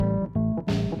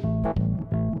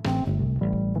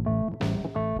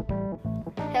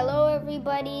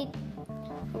everybody.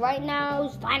 Right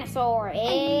now's dinosaur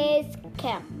is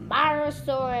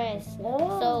camarasaurus.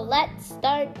 So let's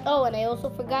start. Oh, and I also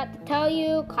forgot to tell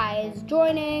you, Kai is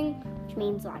joining, which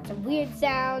means lots of weird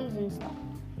sounds and stuff.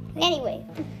 Anyway,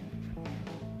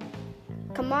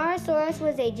 camarasaurus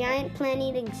was a giant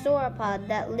plant-eating sauropod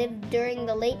that lived during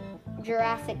the late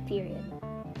Jurassic period,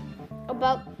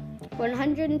 about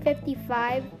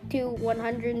 155 to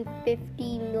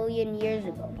 150 million years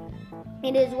ago.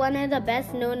 It is one of the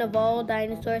best known of all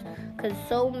dinosaurs because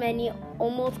so many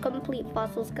almost complete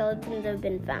fossil skeletons have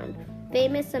been found.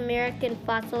 Famous American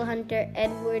fossil hunter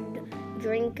Edward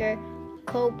Drinker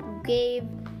Cope gave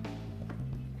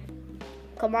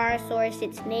camarasaurus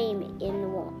its name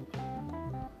in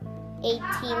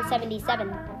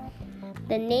 1877.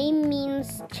 The name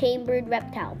means chambered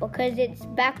reptile because its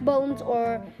backbones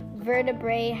or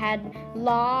vertebrae had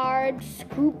large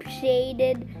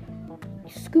scoop-shaped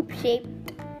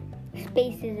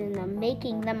spaces in them,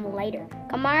 making them lighter.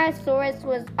 Camarasaurus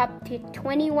was up to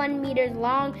 21 meters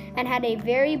long and had a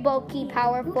very bulky,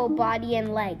 powerful body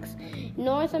and legs.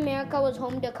 North America was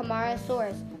home to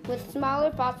camarasaurus, with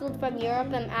smaller fossils from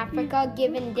Europe and Africa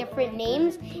given different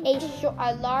names. A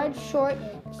large,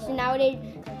 short-snouted,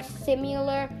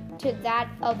 similar to that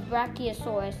of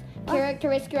Brachiosaurus,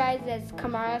 characterized as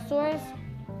camarasaurus.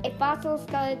 A fossil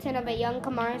skeleton of a young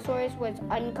camarasaurus was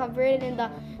uncovered in the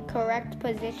correct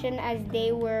position as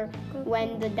they were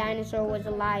when the dinosaur was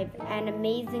alive, an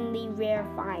amazingly rare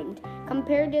find.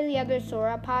 Compared to the other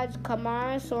sauropods,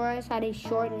 camarasaurus had a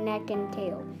short neck and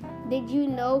tail. Did you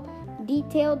know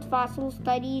detailed fossil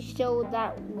studies show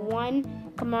that one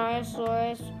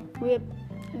camarasaurus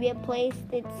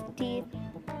replaced its teeth?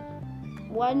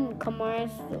 One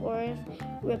camarasaurus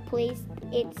replaced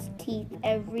its teeth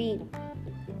every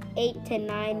 8 to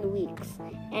 9 weeks,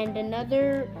 and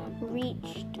another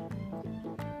reached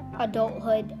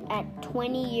adulthood at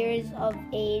 20 years of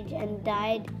age and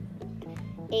died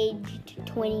aged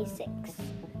 26.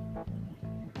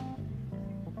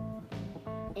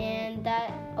 And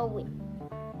that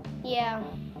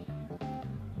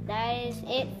is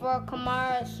it for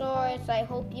camarasaurus. I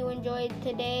hope you enjoyed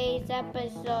today's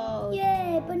episode.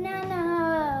 Yay,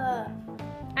 banana!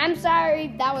 I'm sorry,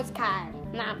 that was Kai,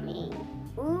 not me.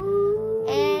 Ooh.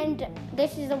 And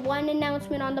this is the one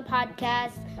announcement on the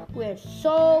podcast.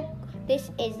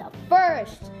 This is the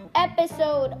first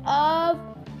episode of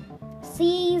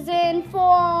season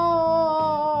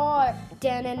 4.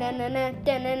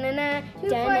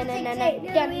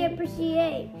 2468, we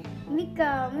appreciate.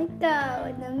 Mika.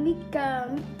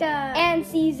 And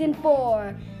season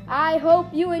 4. I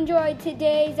hope you enjoyed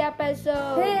today's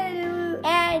episode.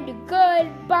 And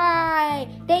goodbye.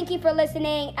 Thank you for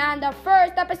listening on the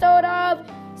first episode of